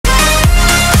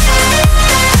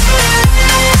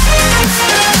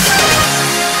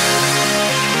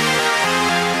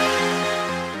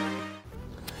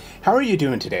How are you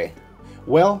doing today?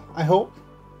 Well, I hope.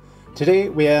 Today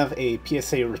we have a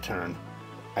PSA return.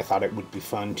 I thought it would be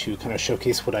fun to kind of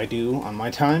showcase what I do on my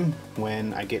time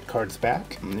when I get cards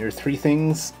back. And there are three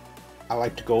things I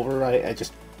like to go over, I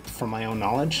just from my own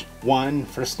knowledge. One,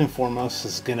 first and foremost,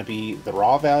 is going to be the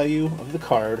raw value of the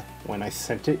card when I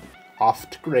sent it off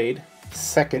to grade.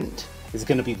 Second is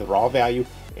going to be the raw value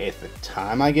at the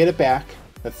time I get it back.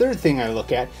 The third thing I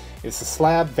look at is the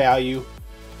slab value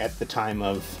at the time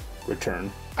of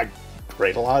return. I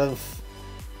grade a lot of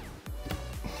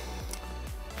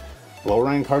lower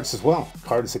rank cards as well.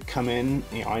 Cards that come in,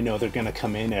 you know, I know they're going to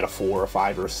come in at a 4, a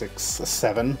 5, or a 6, a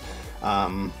 7,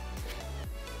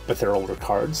 but they're older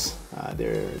cards.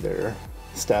 They're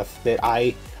stuff that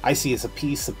I see as a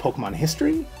piece of Pokemon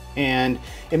history, and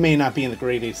it may not be in the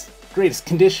greatest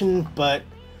condition, but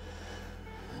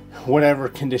whatever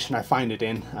condition I find it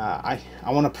in, I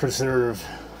want to preserve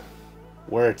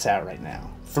where it's at right now.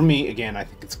 For me, again, I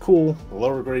think it's cool. The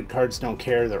lower grade cards don't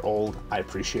care. They're old. I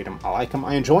appreciate them. I like them.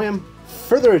 I enjoy them.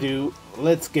 Further ado,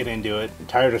 let's get into it. I'm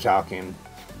tired of talking.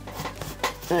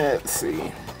 Let's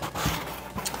see.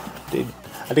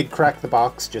 I did crack the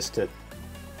box just to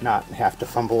not have to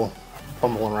fumble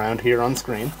around here on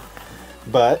screen.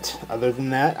 But other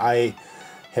than that, I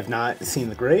have not seen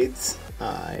the grades.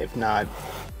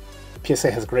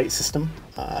 PSA has a great system.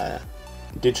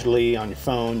 Digitally on your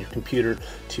phone, your computer,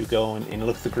 to go and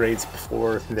look at the grades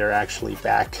before they're actually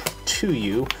back to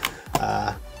you.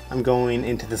 I'm going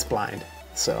into this blind,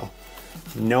 so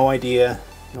no idea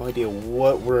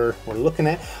what we're looking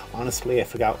at. Honestly, I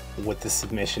forgot what the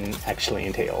submission actually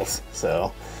entails,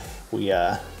 so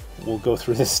we'll go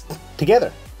through this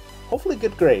together. Hopefully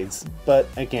good grades, but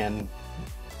again,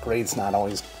 grades not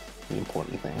always the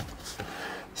important thing.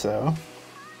 So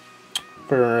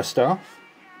first off,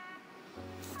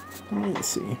 let's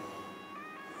see,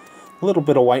 a little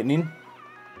bit of whitening,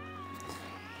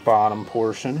 bottom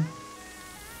portion,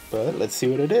 but let's see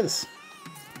what it is.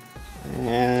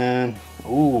 And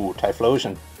ooh,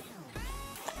 Typhlosion.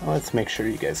 Let's make sure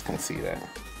you guys can see that.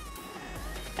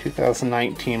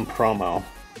 2019 promo,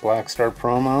 Black Star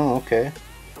Promo. Okay,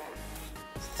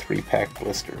 3-pack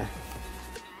blister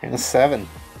and a 7.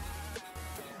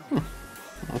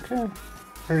 Okay,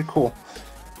 very cool.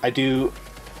 I do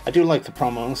like the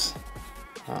promos.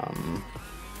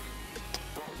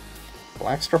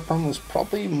 Black Star promos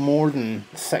probably more than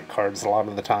set cards a lot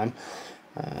of the time,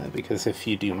 because if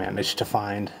you do manage to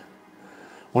find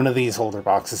one of these older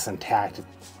boxes intact,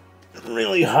 it's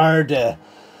really hard to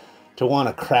want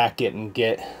to crack it and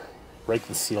break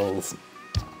the seal, as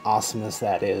awesome as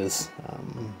that is.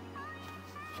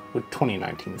 With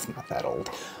 2019 is not that old.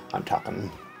 I'm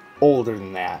talking older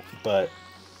than that, but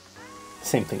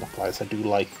same thing applies. I do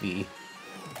like the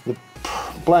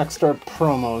Black Star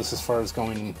promos as far as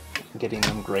getting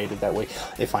them graded that way.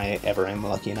 If I ever am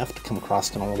lucky enough to come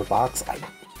across an older box,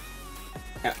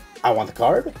 I want the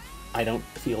card. I don't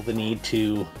feel the need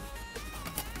to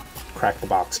crack the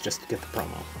box just to get the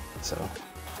promo. So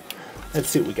let's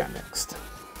see what we got next.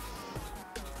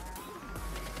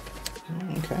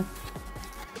 Okay,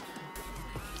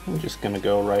 I'm just gonna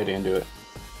go right into it.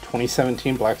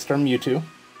 2017 Black Star Mewtwo.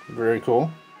 Very cool.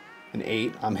 An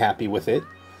 8. I'm happy with it.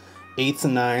 8s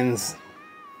and 9s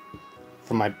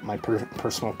from my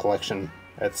personal collection.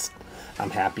 I'm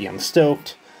happy. I'm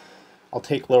stoked. I'll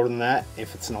take lower than that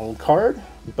if it's an old card,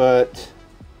 but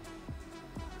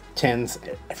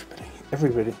 10s,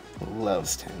 everybody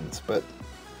loves 10s, but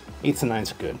 8s and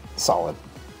 9s are good, solid.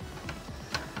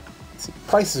 Let's see,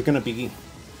 price is going to be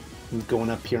going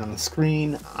up here on the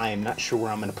screen. I am not sure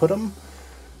where I'm going to put them.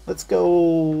 Let's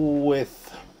go with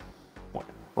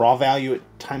raw value at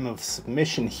time of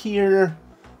submission here,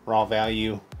 raw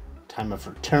value time of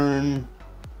return,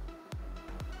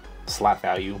 slap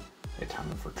value at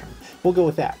time of return. We'll go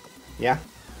with that. Yeah,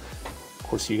 of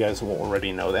course you guys will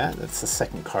already know that. That's the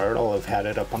second card. I'll have had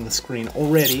it up on the screen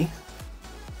already.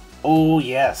 Oh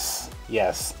yes,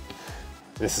 yes,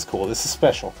 this is cool. This is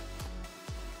special.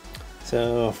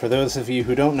 So for those of you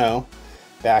who don't know,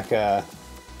 back a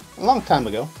long time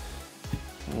ago,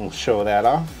 we'll show that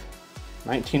off.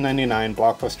 1999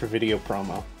 Blockbuster video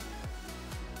promo.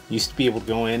 Used to be able to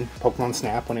go in Pokemon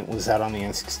Snap when it was out on the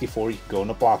N64. You could go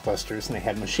into Blockbusters and they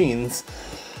had machines.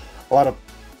 A lot of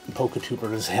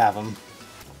Poketubers have them.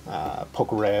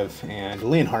 Pokerev and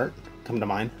Leonhardt come to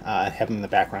mind. Have them in the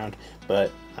background.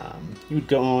 But you'd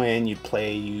go in, you'd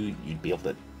play, you'd be able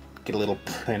to get a little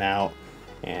printout,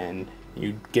 and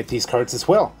you'd get these cards as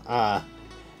well.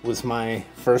 It was my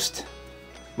first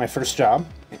job.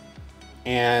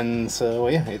 And so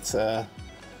yeah, it's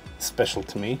special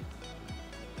to me.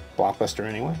 Blockbuster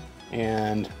anyway.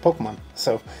 and Pokemon.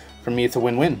 So for me, it's a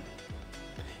win-win.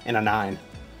 And a 9.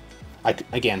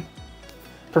 Again,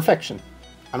 perfection.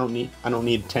 I don't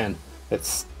need 10.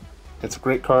 It's a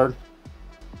great card,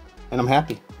 and I'm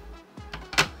happy.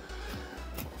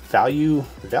 Value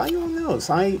on those.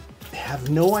 I have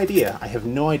no idea. I have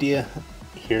no idea.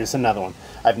 Here's another one.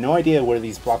 I have no idea where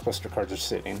these blockbuster cards are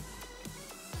sitting.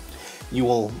 You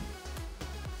will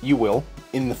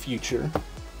in the future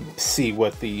see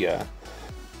what the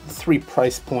 3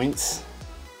 price points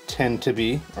tend to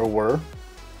be or were.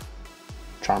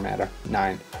 Charmander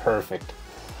 9, perfect.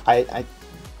 I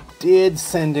did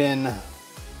send in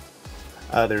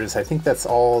others. I think that's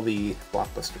all the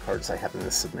blockbuster cards I have in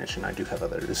this submission. I do have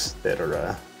others that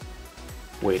are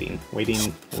waiting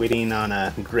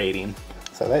on grading.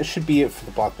 So that should be it for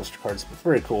the blockbuster cards, but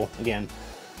very cool. Again,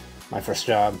 my first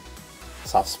job,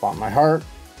 soft spot in my heart.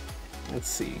 Let's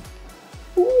see.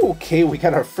 Ooh, okay, we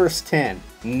got our first 10.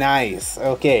 Nice.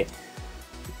 Okay.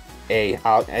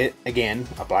 Again,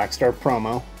 a Black Star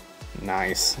promo.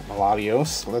 Nice.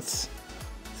 Melodios. Let's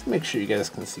make sure you guys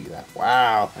can see that.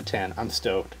 Wow, a 10. I'm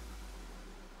stoked.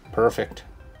 Perfect.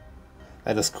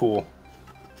 That is cool.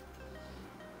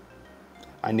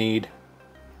 I need...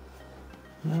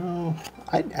 No,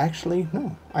 no,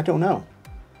 I don't know.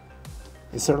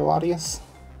 Is there a Latias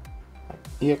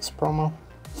EX promo?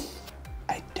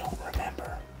 I don't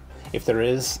remember. If there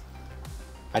is,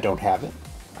 I don't have it.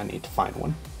 I need to find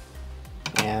one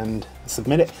and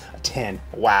submit it. A 10.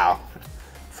 Wow.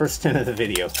 First 10 of the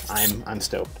video. I'm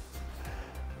stoked.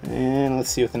 And let's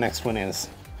see what the next one is.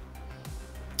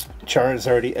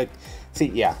 Charizard. See,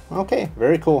 yeah. Okay,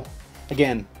 very cool.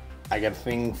 Again, I got a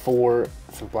thing for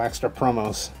Black Star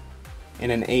promos in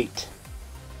an 8.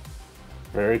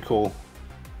 Very cool.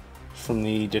 From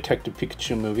the Detective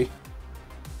Pikachu movie.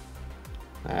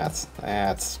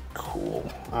 That's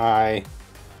cool. I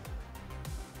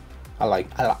like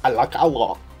a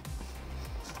lot.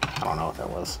 I don't know what that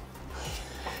was.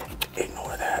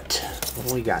 Ignore that. What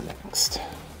do we got next?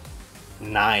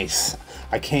 Nice.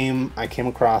 I came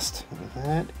across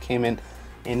that. Came in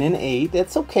an 8.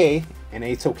 That's okay. An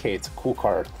 8's okay. It's a cool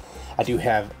card. I do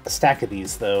have a stack of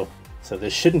these though, so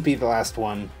this shouldn't be the last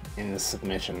one in this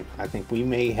submission. I think we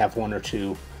may have 1 or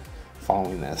 2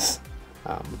 following this.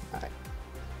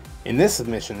 In this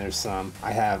submission, there's some.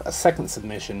 I have a second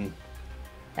submission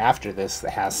after this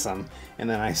that has some, and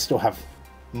then I still have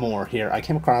more here. I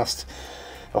came across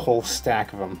a whole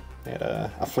stack of them at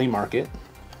a flea market,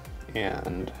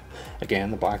 and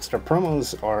again, the Black Star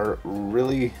promos are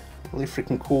really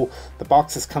freaking cool. The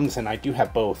boxes comes in, I do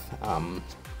have both.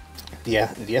 The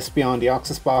Espeon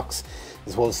Deoxys box,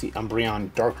 as well as the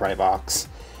Umbreon Darkrai box,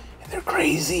 and they're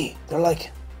crazy. They're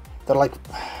like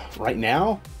right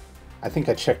now. I think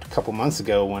I checked a couple months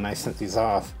ago when I sent these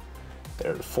off.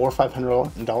 They're $400 or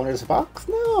 $500 a box.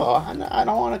 No, I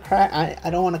don't want to crack. I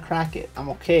don't want to crack it. I'm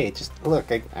okay. Just look.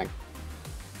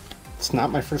 It's not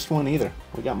my first one either.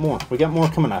 We got more. We got more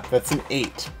coming up. That's an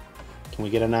 8. Can we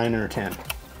get a 9 or a 10?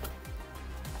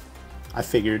 I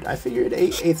figured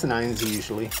 8s and 9s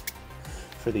usually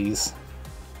for these.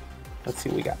 Let's see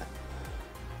what we got.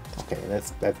 Okay,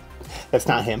 that's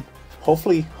not him.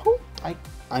 Hopefully,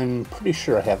 I'm pretty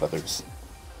sure I have others.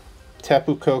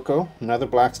 Tapu Koko, another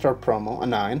Black Star promo, a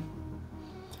 9.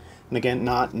 And again,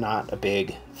 not a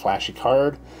big flashy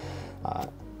card.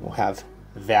 We'll have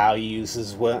values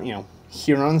as well, you know,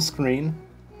 here on screen.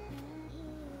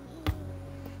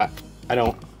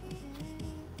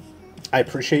 I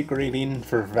appreciate grading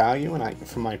for value, and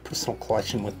for my personal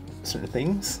collection with certain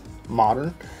things,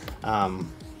 modern, the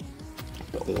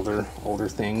older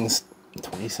things.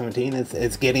 2017,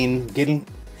 it's getting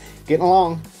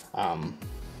along.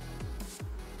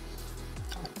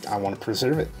 I want to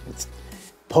preserve it. It's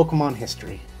Pokemon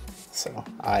history, so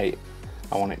I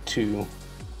want it to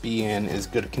be in as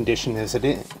good a condition as it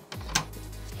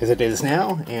is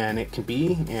now, and it can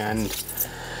be, and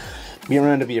be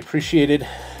around to be appreciated.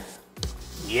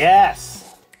 Yes.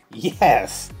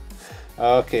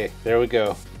 Okay, there we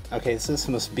go. Okay, so this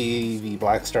must be the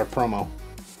Black Star promo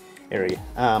area.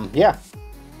 Yeah,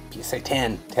 PSA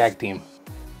 10 tag team.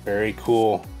 Very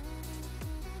cool.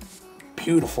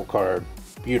 Beautiful card.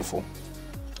 Beautiful.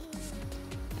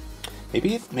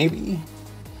 Maybe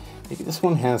this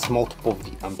one has multiple of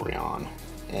the Umbreon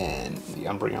and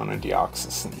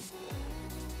Deoxys, and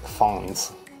the following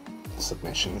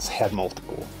submissions had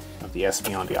multiple of the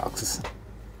Espeon Deoxys.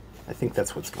 I think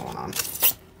that's what's going on.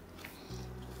 Let's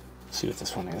see what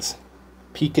this one is.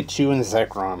 Pikachu and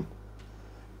Zekrom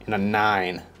in a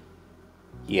 9.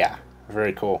 Yeah,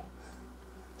 very cool.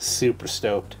 Super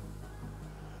stoked.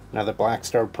 Another Black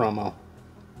Star promo.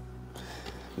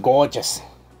 Gorgeous.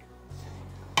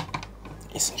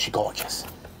 Isn't she gorgeous?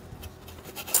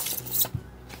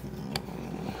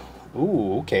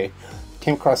 Ooh, okay.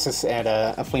 Came across this at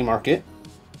a flea market.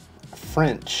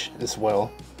 French as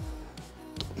well.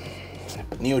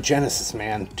 But Neo Genesis,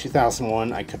 man.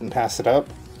 2001, I couldn't pass it up.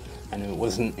 I knew it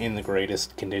wasn't in the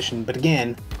greatest condition, but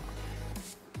again,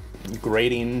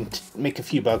 grading to make a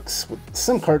few bucks with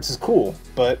some cards is cool,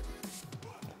 but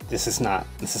this is not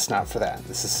for that.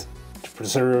 This is to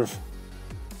preserve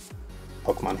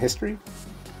Pokemon history,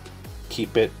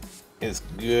 keep it as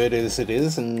good as it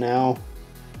is, and now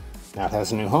it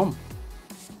has a new home.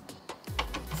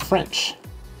 French.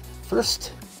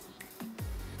 First,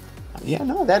 yeah,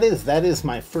 no, that is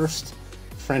my first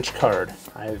French card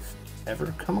I've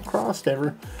ever come across,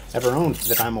 ever owned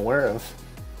that I'm aware of.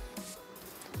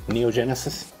 Neo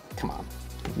Genesis, come on,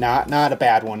 not a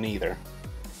bad one either.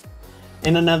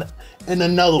 And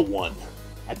another one,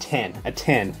 a 10,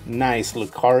 nice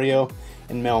Lucario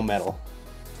and Melmetal.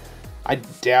 I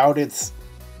doubt it's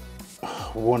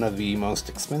one of the most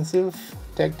expensive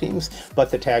tag teams, but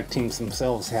the tag teams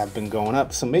themselves have been going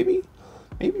up, so maybe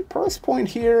price point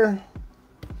here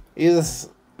is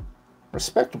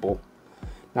respectable.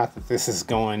 Not that this is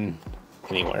going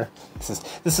anywhere.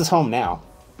 This is home now.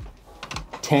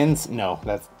 10s, no,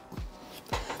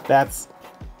 that's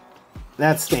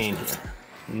staying here.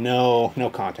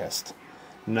 No contest.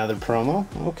 Another promo,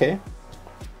 okay.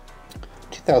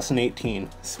 2018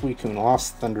 Suicune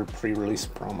Lost Thunder pre-release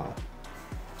promo.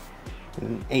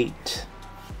 An 8.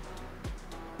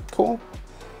 Cool.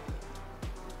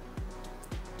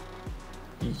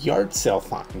 Yard sale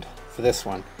find for this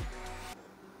one.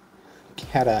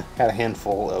 Had a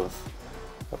handful of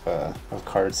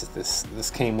cards that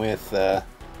this came with.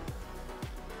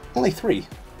 Only three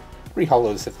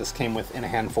holos that this came with, and a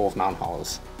handful of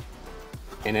non-holos.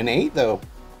 And an 8 though.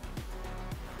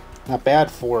 Not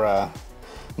bad for an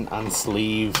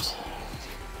unsleeved,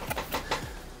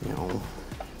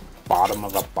 bottom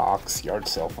of a box yard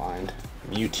sale find.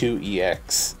 Mewtwo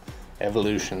EX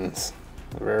Evolutions.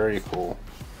 Very cool.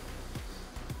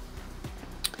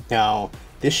 Now,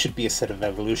 this should be a set of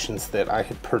evolutions that I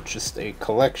had purchased a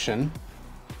collection,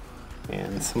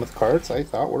 and some of the cards I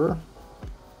thought were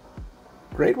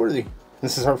grade worthy.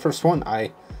 This is our first one.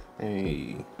 I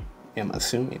am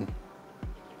assuming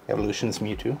Evolutions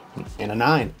Mewtwo and a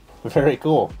 9. Very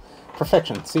cool.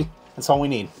 Perfection. See, that's all we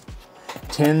need.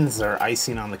 10s are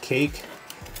icing on the cake,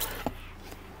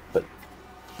 but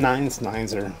 9s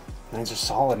are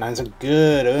solid. 9s are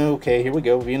good. Okay, here we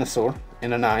go. Venusaur.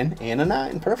 And a 9, and a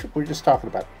 9. Perfect, we were just talking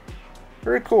about.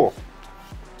 Very cool.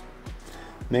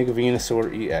 Mega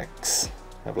Venusaur EX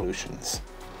Evolutions.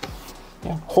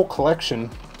 Yeah, whole collection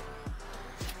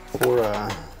for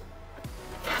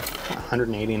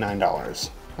 $189.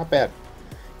 Not bad.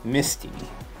 Misty.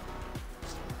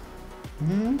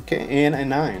 Okay, and a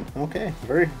 9. Okay,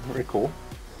 very cool.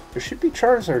 There should be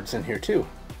Charizards in here too.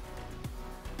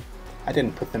 I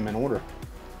didn't put them in order.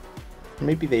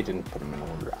 Maybe they didn't put them in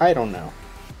order. I don't know.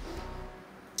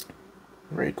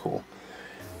 Very cool.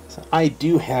 So I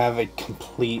do have a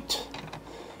complete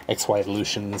XY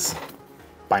Evolutions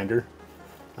binder,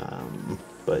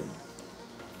 but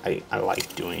I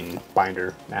like doing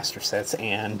binder master sets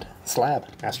and slab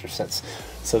master sets.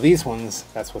 So these ones,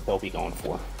 that's what they'll be going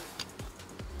for.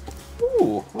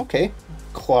 Ooh, okay.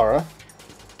 Klara.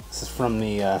 This is from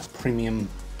the premium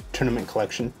tournament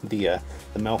collection. The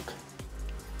milk.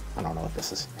 I don't know if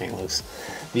this is hang loose.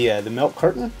 The milk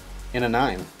carton in a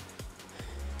 9.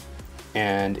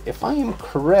 And if I am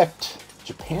correct,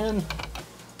 Japan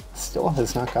still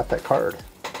has not got that card.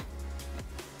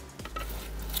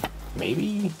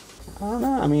 Maybe, I don't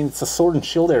know. I mean, it's a Sword and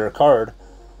Shield era card.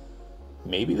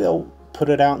 Maybe they'll put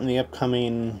it out in the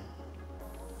upcoming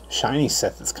shiny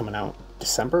set that's coming out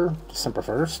December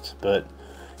 1st. But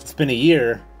it's been a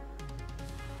year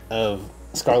of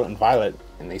Scarlet and Violet,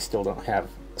 and they still don't have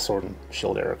Sword and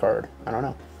Shield era card. I don't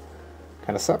know.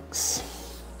 Kind of sucks.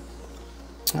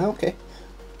 Okay.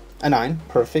 A 9.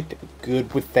 Perfect.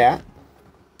 Good with that.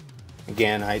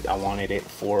 Again, I wanted it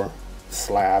for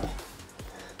Slab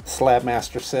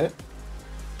Master Set.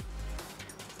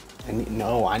 And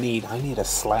no, I need a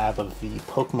slab of the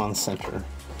Pokemon Center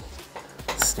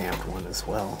stamped one as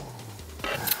well.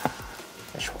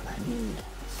 That's what I need.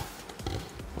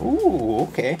 Ooh,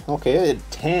 okay. Okay,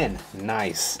 10.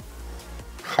 Nice.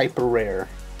 Hyper rare.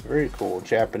 Very cool.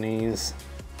 Japanese.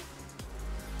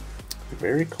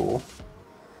 Very cool.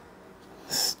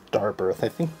 Starbirth. I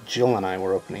think Jill and I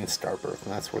were opening Starbirth,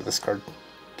 and that's where this card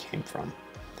came from.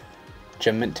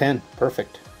 Gem Mint 10.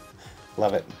 Perfect.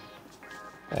 Love it.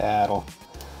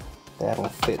 That'll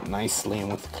fit nicely in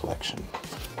with the collection.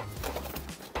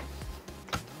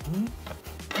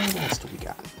 What else do we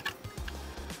got?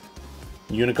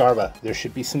 Unigarba. There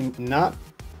should be some, not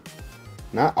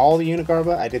all the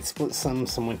Unigarba. I did split some.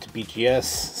 Some went to BGS,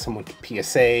 some went to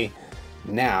PSA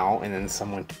now, and then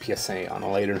some went to PSA on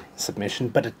a later submission.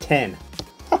 But a 10.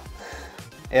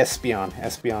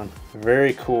 Espeon.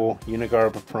 Very cool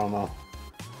Unigarba promo.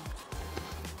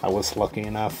 I was lucky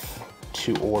enough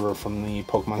to order from the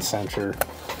Pokemon Center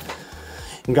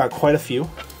and got quite a few.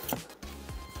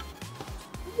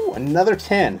 Ooh, another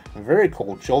 10. Very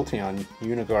cool. Jolteon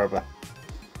Unigarba.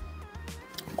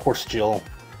 Of course, Jill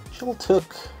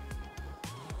took,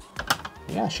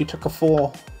 yeah, she took a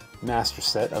full master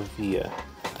set of the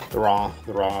raw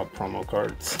promo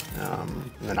cards.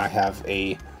 And then I have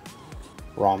a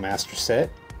raw master set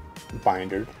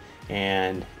binder,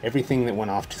 and everything that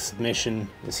went off to submission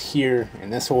is here in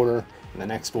this order, in the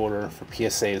next order for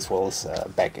PSA, as well as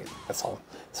Beckett. That's all.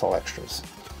 It's all extras.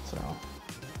 So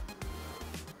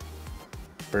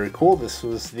very cool. This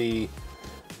was the,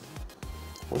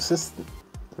 was this the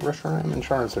Reshiram and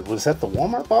Charizard? Was that the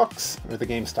Walmart box or the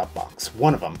GameStop box?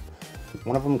 One of them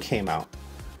came out.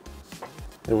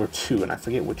 There were two, and I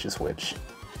forget which is which.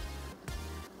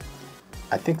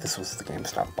 I think this was the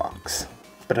GameStop box.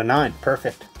 But a 9,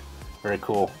 perfect. Very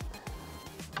cool.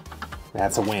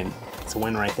 That's a win. It's a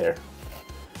win right there.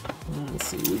 Let's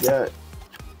see,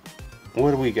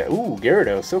 what do we got? Ooh,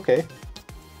 Gyarados, okay.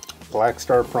 Black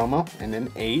Star promo, and then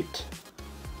 8.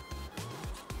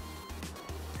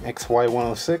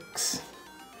 XY106.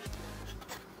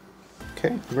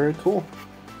 Okay, very cool.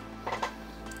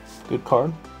 Good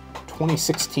card.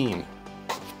 2016.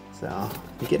 So,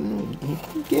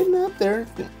 getting up there.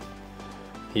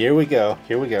 Here we go.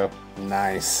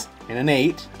 Nice. And an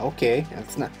 8. Okay,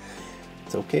 that's not.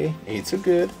 It's okay. 8s are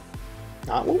good.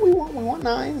 Not what we want. We want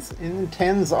 9s, and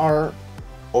 10s are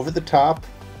over the top.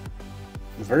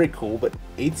 Very cool, but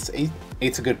 8's a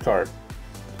good card.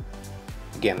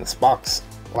 Again, this box,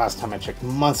 last time I checked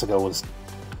months ago, was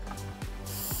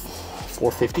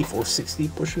 $450,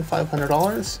 $460, pushing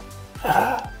 $500.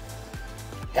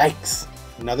 Yikes.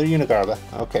 Another Unigarba.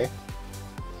 Okay.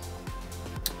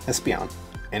 Espeon.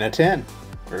 And a 10.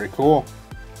 Very cool.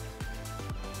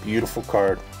 Beautiful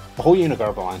card. The whole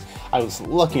Unigarba line. I was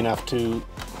lucky enough to...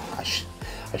 I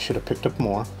should have picked up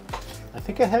more. I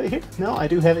think I have it here. No, I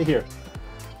do have it here.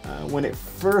 When it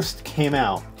first came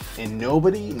out, and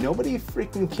nobody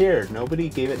freaking cared. Nobody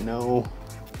gave it no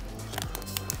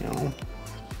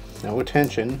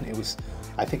attention. It was,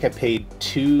 I think I paid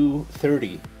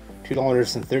 $2.30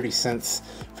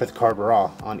 for the card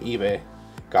raw on eBay.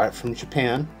 Got it from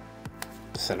Japan.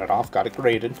 Sent it off. Got it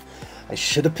graded. I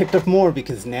should have picked up more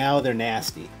because now they're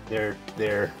nasty. They're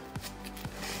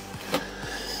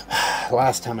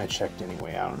last time I checked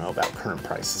anyway. I don't know about current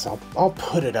prices. I'll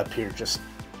put it up here just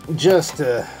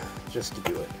to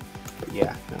do it. But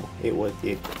yeah, no,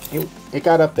 it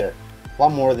got up there. A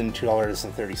lot more than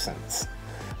 $2.30.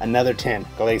 Another 10.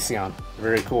 Glaceon.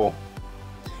 Very cool.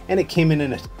 And it came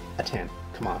in a 10.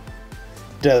 Come on.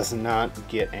 Does not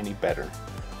get any better.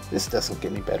 This doesn't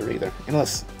get any better either.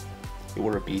 Unless it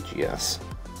were a BGS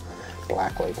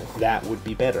Black Label. That would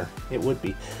be better. It would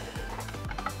be.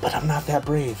 But I'm not that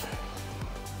brave.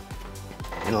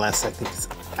 Unless I think it's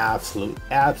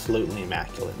absolutely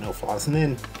immaculate. No flaws. And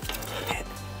then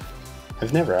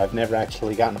I've never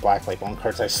actually gotten a Black Label on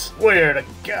cards. I swear to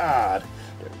God,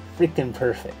 they're freaking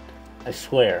perfect. I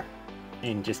swear.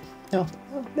 And just no.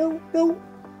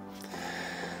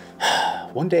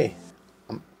 One day,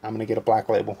 I'm gonna get a Black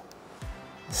Label.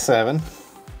 7.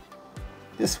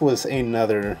 This was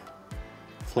another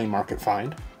flea market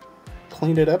find.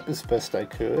 Cleaned it up as best I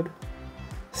could.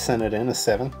 Sent it in a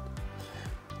 7.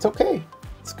 It's okay.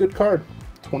 It's a good card.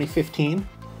 2015.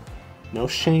 No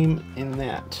shame in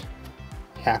that.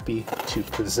 Happy to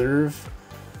preserve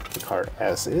the card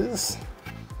as is.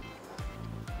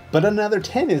 But another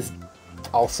 10 is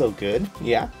also good.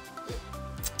 Yeah.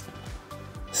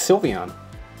 Sylveon.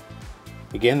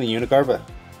 Again, the Unigarba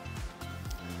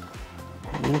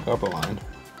line.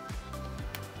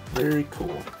 Very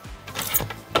cool.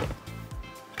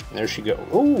 There she goes.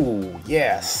 Oh,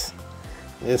 yes.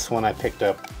 This one I picked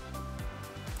up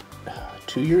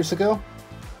 2 years ago.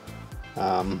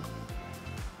 $5.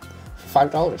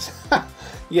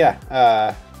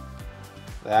 Yeah,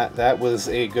 that was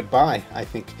a good buy. I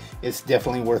think it's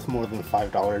definitely worth more than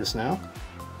 $5 now.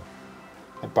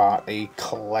 I bought a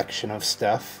collection of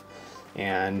stuff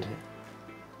and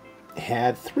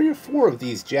had 3 or 4 of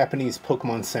these Japanese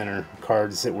Pokemon Center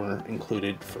cards that were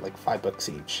included for like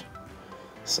 $5 each.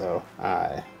 So,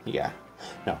 yeah.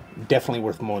 No, definitely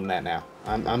worth more than that now.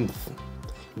 I'm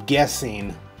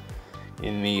guessing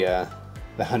in the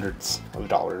hundreds of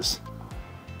dollars.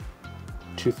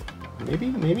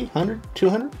 Maybe 100,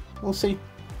 200. We'll see.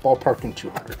 Ballparking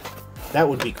 200. That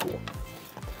would be cool.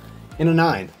 In a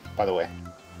 9, by the way.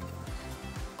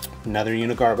 Another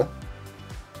Unigarba.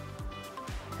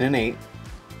 In an 8.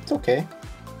 It's okay.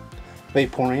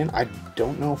 Vaporeon. I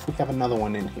don't know if we have another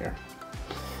one in here.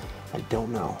 I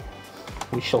don't know.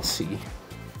 We shall see.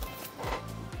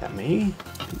 That may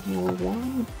be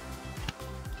one.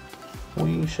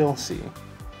 We shall see.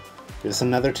 There's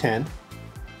another 10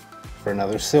 for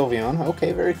another Sylveon.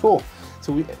 Okay, very cool.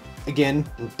 So we, again,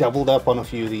 doubled up on a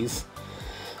few of these.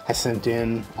 I sent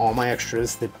in all my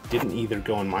extras that didn't either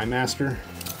go in my master,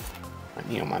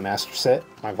 my master set,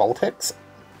 my Voltex.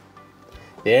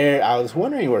 There, I was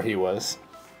wondering where he was.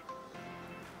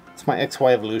 It's my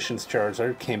XY Evolutions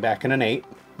Charizard. Came back in an 8.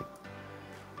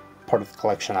 Part of the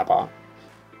collection I bought.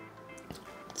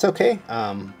 It's okay.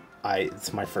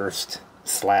 It's my first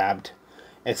slabbed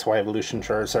XY Evolution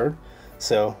Charizard.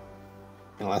 So,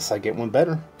 unless I get one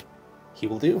better, he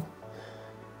will do.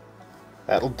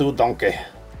 That'll do, donkey.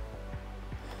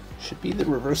 Should be the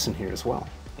reverse in here as well.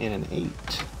 And an 8.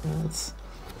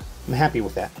 I'm happy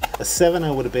with that. A 7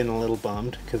 I would have been a little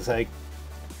bummed because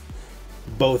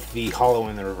both the hollow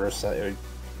and the reverse I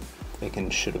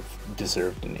think should have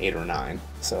deserved an 8 or 9.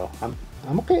 So I'm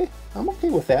okay. I'm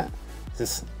okay with that.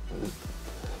 Let's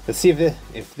see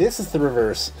if this is the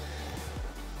reverse.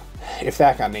 If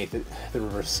that got an 8, the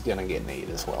reverse is gonna get an 8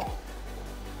 as well.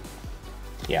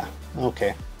 Yeah.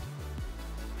 Okay.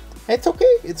 It's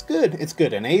okay. It's good. It's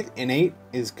good. An 8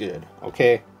 is good.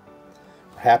 Okay.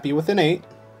 We're happy with an 8.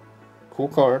 Cool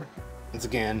card. It's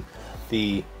again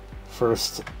the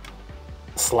first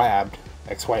slabbed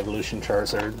XY Evolution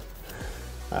Charizard,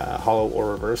 hollow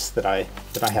or reverse that I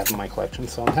have in my collection.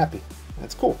 So I'm happy.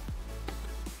 That's cool.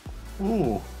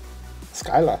 Ooh,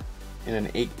 Skyla in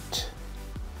an 8.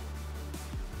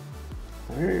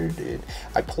 Where did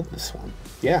I pull this one?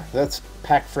 Yeah, that's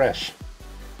Pack Fresh.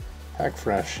 Pack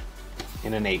Fresh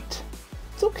in an 8.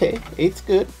 It's okay. 8's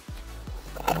good.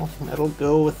 Well, that'll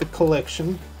go with the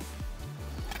collection.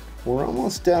 We're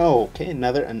almost done. Oh, okay,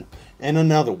 another and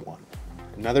another one.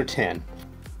 Another 10.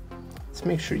 Let's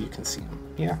make sure you can see them.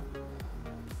 Yeah.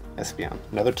 Espeon.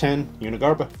 Another 10.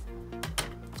 Unigarba.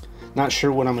 Not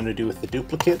sure what I'm going to do with the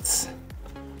duplicates.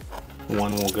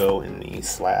 One will go in the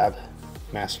slab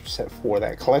master set for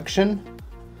that collection.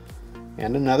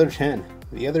 And another 10.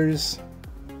 The others,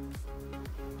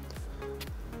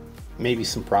 maybe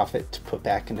some profit to put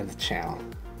back into the channel.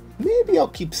 Maybe I'll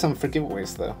keep some for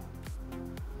giveaways though.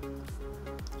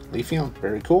 Leafeon,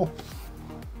 very cool.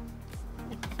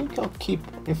 I think I'll keep,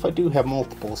 if I do have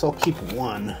multiples, I'll keep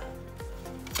one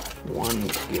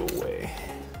to give away.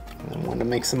 And one to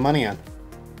make some money on.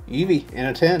 Eevee in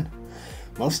a 10.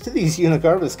 Most of these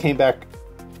Unigarbas came back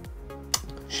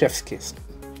chef's kiss.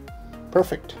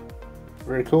 Perfect.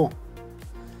 Very cool.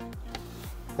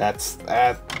 That's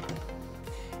that.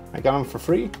 I got them for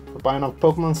free for buying off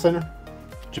Pokemon Center.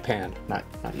 Japan, not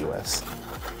US.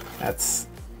 That's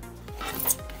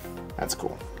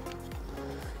cool.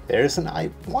 There's an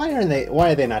why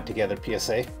are they not together,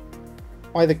 PSA?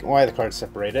 Why are the cards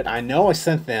separated? I know I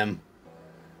sent them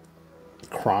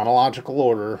chronological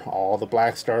order, all the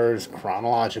Black Stars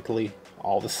chronologically,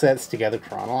 all the sets together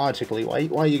chronologically.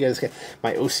 Why you guys get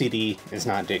my OCD is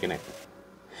not digging it.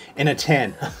 In a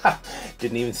 10.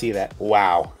 Didn't even see that.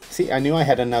 Wow. See, I knew I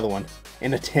had another one.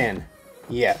 In a 10.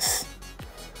 Yes.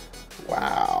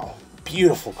 Wow.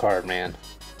 Beautiful card, man.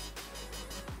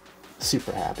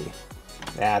 Super happy.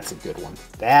 That's a good one.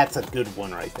 That's a good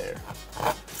one right there.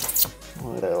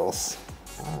 What else?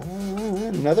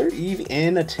 Another Eevee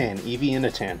in a 10. Eevee in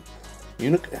a 10. The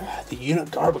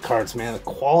Unigarba cards, man. The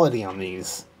quality on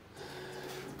these.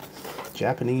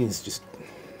 Japanese just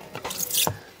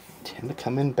tend to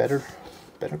come in better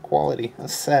quality. A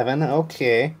 7.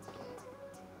 Okay.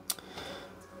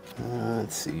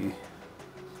 Let's see.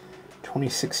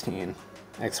 2016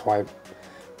 XY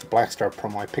Black Star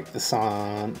Promo. I picked this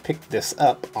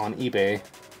up on eBay.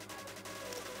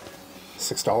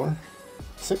 $6.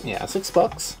 Yeah,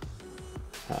 $6.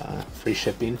 Free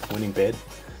shipping, winning bid.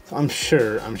 So I'm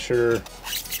sure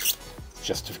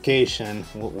justification.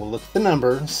 We'll look at the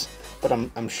numbers, but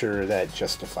I'm sure that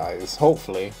justifies.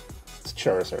 Hopefully, it's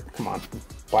Charizard. Come on,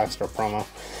 Black Star Promo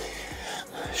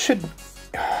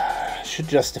should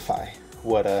justify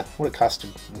what it costs to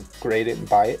grade it and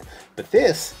buy it. But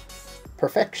this,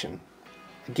 perfection.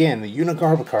 Again, the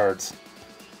Unigarba cards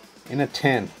in a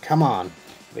 10. Come on,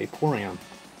 Vaporeon.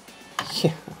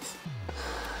 Yes.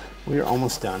 We are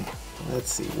almost done.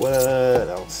 Let's see, what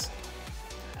else?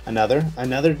 Another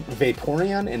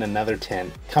Vaporeon and another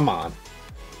 10. Come on.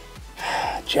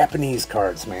 Japanese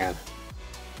cards, man.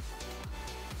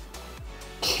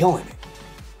 Killing it.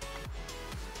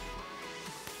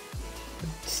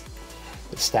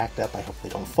 They're stacked up. I hope they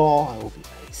don't fall. I will be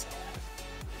very sad.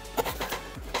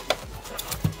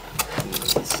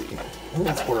 Let's see.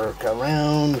 Let's work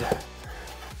around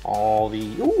all the...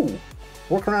 Ooh!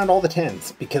 Work around all the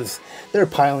 10s because they're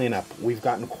piling up. We've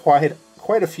gotten quite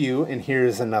a few, and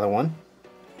here's another one.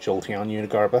 Jolteon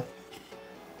Unigarba.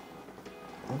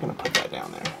 I'm gonna put that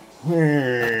down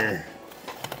there.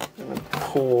 I'm gonna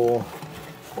pull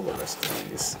the rest of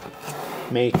these.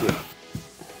 Make it.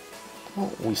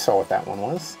 Oh, we saw what that one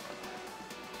was.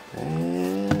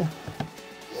 And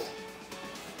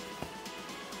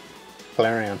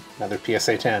Flareon, another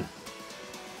PSA 10.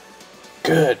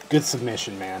 Good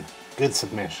submission, man. Good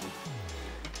submission.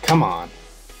 Come on.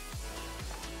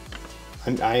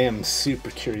 I am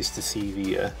super curious to see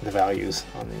the values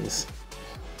on these.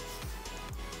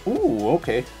 Ooh,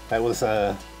 okay. That was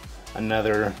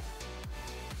another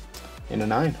in a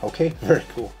 9. Okay, very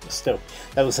cool. So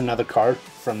that was another card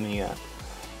from the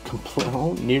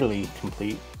nearly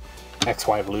complete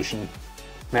XY Evolution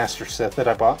Master set that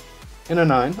I bought in a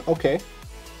 9. Okay,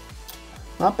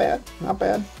 not bad, not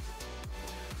bad.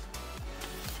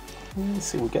 Let's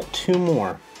see, we got 2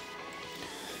 more.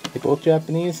 They both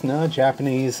Japanese? No,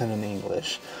 Japanese and an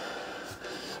English.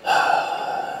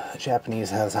 Japanese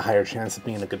has a higher chance of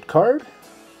being a good card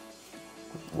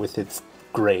with its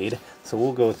grade, so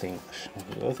we'll go with English.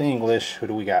 We'll go with English. Who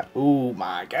do we got? Oh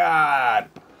my god!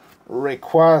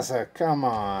 Rayquaza, come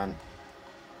on.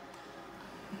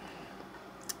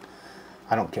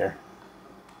 I don't care.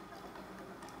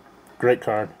 Great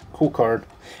card. Cool card.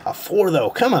 A 4 though,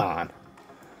 come on!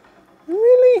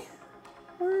 Really?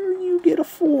 Where do you get a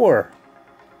 4?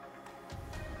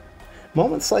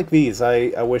 Moments like these,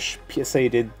 I wish PSA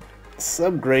did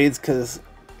subgrades, because,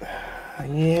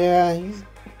 yeah, he's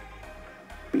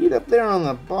beat up there on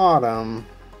the bottom.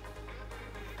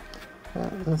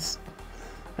 That's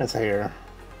hair.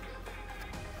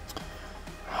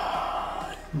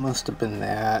 Must have been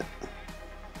that.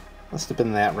 Must have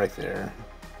been that right there.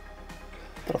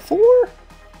 But a 4?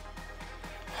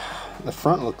 The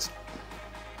front looks,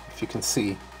 if you can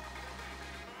see,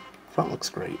 front looks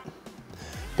great.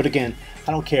 But again,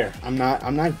 I don't care. I'm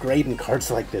not grading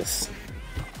cards like this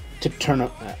to turn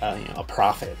a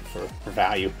profit for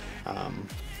value.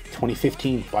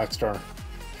 2015 Black Star,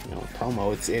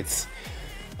 promo. It's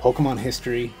Pokemon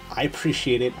history. I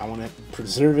appreciate it. I want to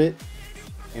preserve it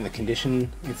in the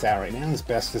condition it's at right now as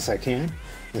best as I can.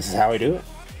 This is how I do it.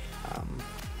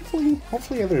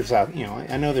 Hopefully others out.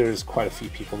 I know there's quite a few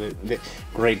people that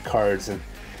grade cards and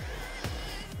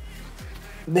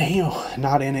they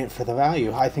not in it for the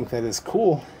value. I think that is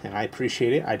cool and I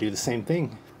appreciate it. I do the same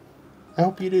thing. I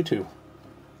hope you do too,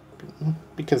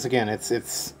 because again, it's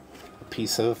a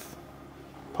piece of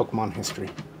Pokemon history.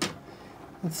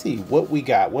 Let's see what we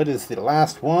got. What is the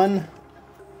last one?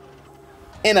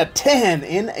 In a 10.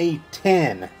 In a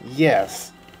 10.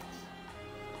 Yes.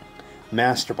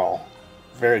 Master Ball.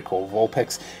 Very cool.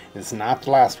 Vulpix is not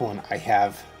the last one. I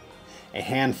have a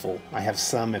handful. I have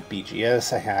some at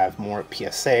BGS. I have more at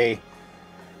PSA.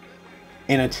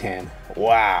 In a 10.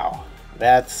 Wow.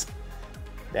 That's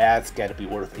got to be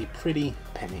worth a pretty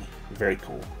penny. Very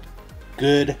cool.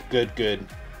 Good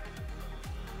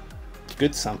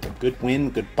something. Good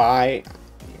win. Good buy.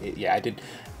 Yeah, I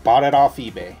bought it off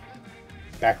eBay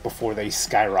back before they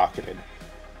skyrocketed.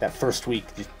 That first week,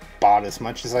 just bought as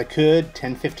much as I could.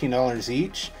 $10, $15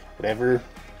 each. Whatever.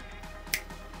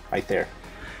 Right there.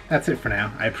 That's it for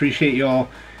now. I appreciate y'all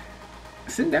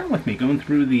sitting down with me, going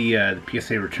through the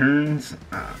PSA returns.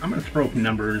 I'm going to throw up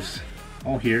numbers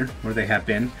all here where they have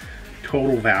been.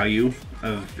 Total value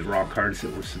of the raw cards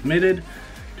that were submitted.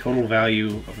 Total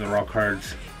value of the raw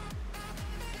cards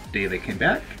the day they came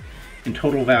back. And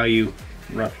total value,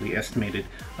 roughly estimated,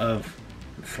 of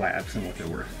the slabs and what they're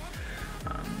worth.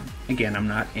 Again, I'm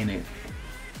not in it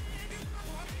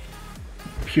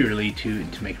purely to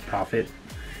make a profit.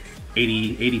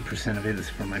 80% of it is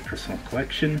for my personal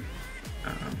collection,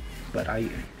 but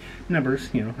numbers,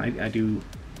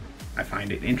 I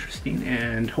find it interesting,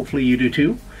 and hopefully you do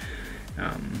too.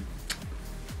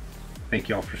 Thank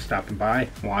you all for stopping by,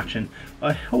 watching.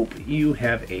 I hope you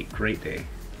have a great day.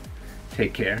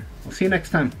 Take care. We'll see you next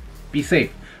time. Be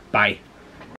safe. Bye.